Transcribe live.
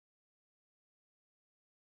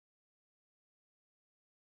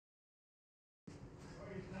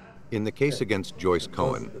In the case against Joyce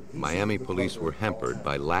Cohen, Miami police were hampered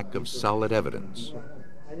by lack of solid evidence.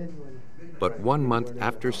 But 1 month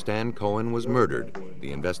after Stan Cohen was murdered,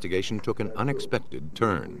 the investigation took an unexpected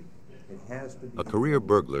turn. A career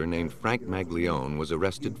burglar named Frank Maglione was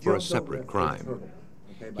arrested for a separate crime.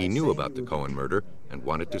 He knew about the Cohen murder and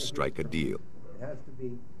wanted to strike a deal.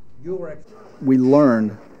 We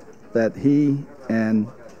learned that he and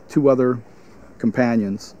 2 other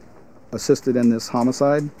companions assisted in this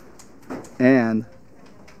homicide and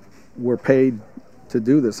were paid to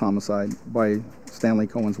do this homicide by Stanley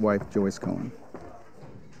Cohen's wife, Joyce Cohen.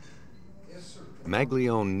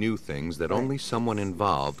 Maglione knew things that only someone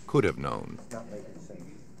involved could have known.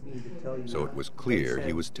 So it was clear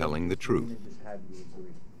he was telling the truth.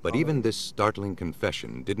 But even this startling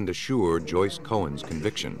confession didn't assure Joyce Cohen's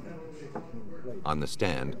conviction. On the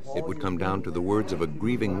stand, it would come down to the words of a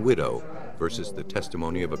grieving widow versus the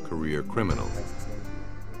testimony of a career criminal.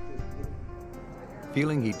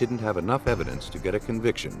 Feeling he didn't have enough evidence to get a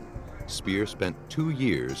conviction, Speer spent 2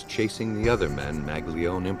 years chasing the other men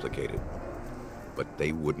Maglione implicated. But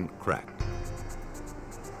they wouldn't crack.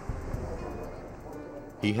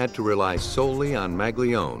 He had to rely solely on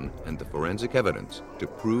Maglione and the forensic evidence to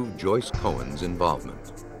prove Joyce Cohen's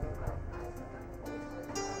involvement.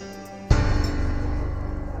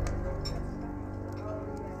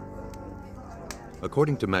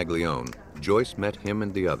 According to Maglione, Joyce met him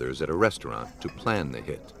and the others at a restaurant to plan the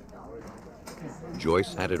hit.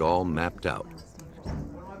 Joyce had it all mapped out.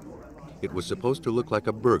 It was supposed to look like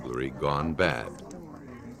a burglary gone bad.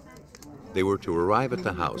 They were to arrive at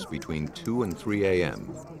the house between 2 and 3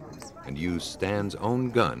 a.m. and use Stan's own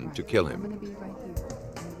gun to kill him.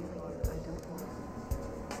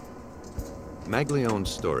 Maglione's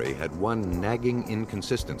story had one nagging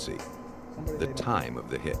inconsistency: the time of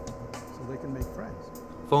the hit. So they can make friends.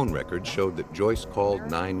 Phone records showed that Joyce called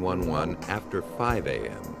 911 after 5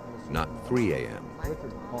 a.m., not 3 a.m.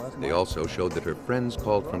 They also showed that her friends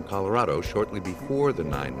called from Colorado shortly before the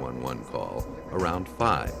 911 call, around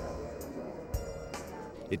 5.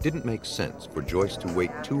 It didn't make sense for Joyce to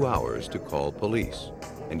wait 2 hours to call police,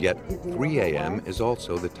 and yet 3 a.m. is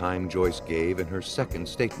also the time Joyce gave in her second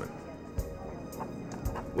statement.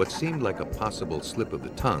 What seemed like a possible slip of the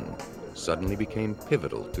tongue suddenly became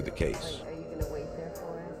pivotal to the case.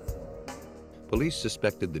 Police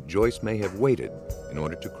suspected that Joyce may have waited in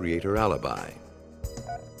order to create her alibi.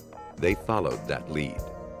 They followed that lead.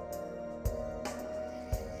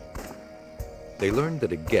 They learned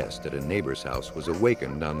that a guest at a neighbor's house was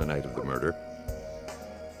awakened on the night of the murder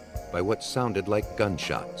by what sounded like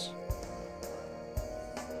gunshots.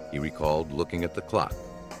 He recalled looking at the clock.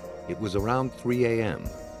 It was around 3 a.m.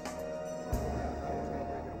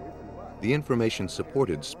 The information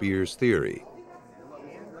supported Speer's theory.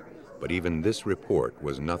 But even this report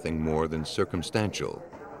was nothing more than circumstantial.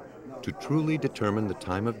 To truly determine the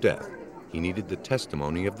time of death, he needed the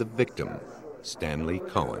testimony of the victim, Stanley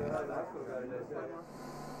Cohen.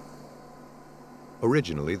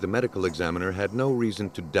 Originally, the medical examiner had no reason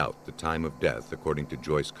to doubt the time of death according to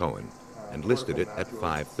Joyce Cohen, and listed it at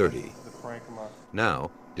 5:30. Now,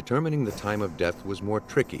 determining the time of death was more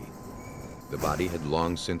tricky. The body had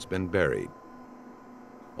long since been buried.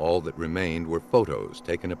 All that remained were photos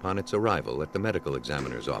taken upon its arrival at the medical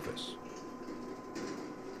examiner's office.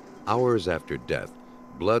 Hours after death,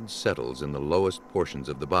 blood settles in the lowest portions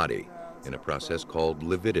of the body in a process called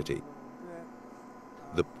lividity.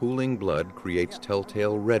 The pooling blood creates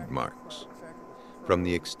telltale red marks. From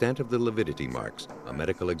the extent of the lividity marks, a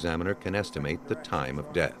medical examiner can estimate the time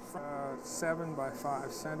of death. 7 by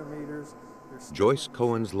 5 centimeters. Joyce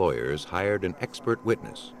Cohen's lawyers hired an expert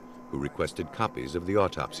witness who requested copies of the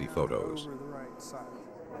autopsy photos.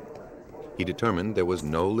 He determined there was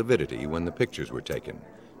no lividity when the pictures were taken,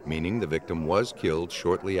 meaning the victim was killed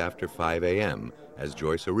shortly after 5 a.m., as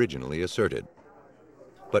Joyce originally asserted.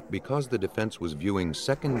 But because the defense was viewing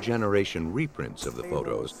second-generation reprints of the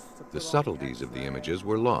photos, the subtleties of the images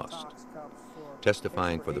were lost.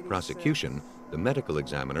 Testifying for the prosecution, the medical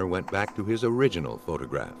examiner went back to his original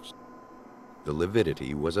photographs. The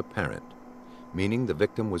lividity was apparent, meaning the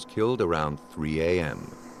victim was killed around 3 a.m.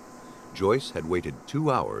 Joyce had waited 2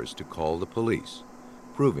 hours to call the police,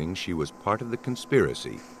 proving she was part of the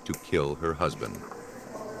conspiracy to kill her husband.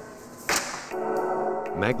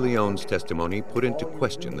 Maglione's testimony put into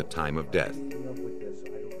question the time of death.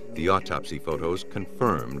 The autopsy photos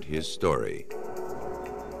confirmed his story.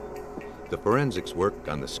 The forensics work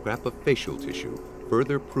on the scrap of facial tissue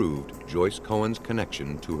further proved Joyce Cohen's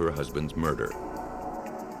connection to her husband's murder.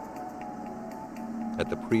 At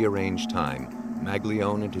the prearranged time,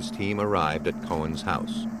 Maglione and his team arrived at Cohen's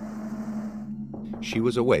house. she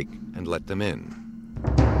was awake and let them in.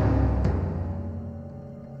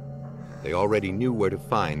 They already knew where to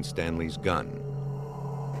find Stanley's gun.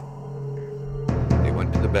 They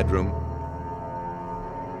went to the bedroom,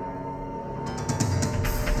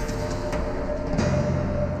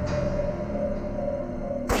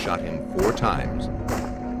 shot him 4 times,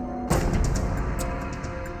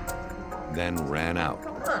 then ran out.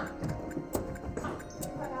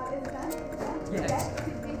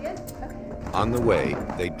 On the way,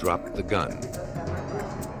 they dropped the gun.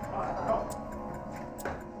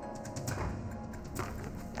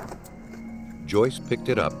 Joyce picked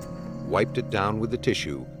it up, wiped it down with the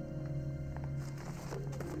tissue,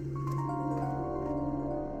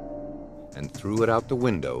 and threw it out the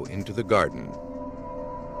window into the garden.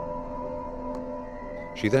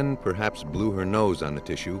 She then perhaps blew her nose on the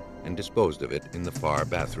tissue and disposed of it in the far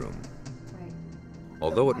bathroom.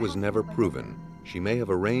 Although it was never proven, she may have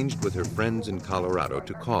arranged with her friends in Colorado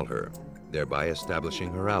to call her, thereby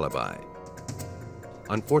establishing her alibi.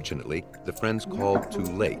 Unfortunately, the friends called too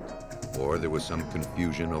late, or there was some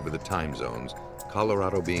confusion over the time zones,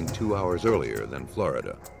 Colorado being 2 hours earlier than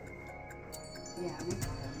Florida.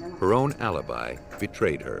 Her own alibi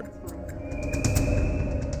betrayed her.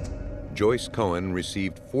 Joyce Cohen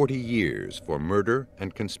received 40 years for murder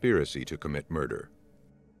and conspiracy to commit murder.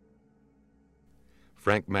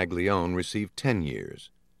 Frank Maglione received 10 years.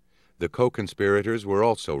 The co-conspirators were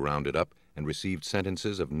also rounded up and received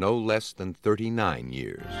sentences of no less than 39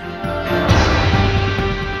 years.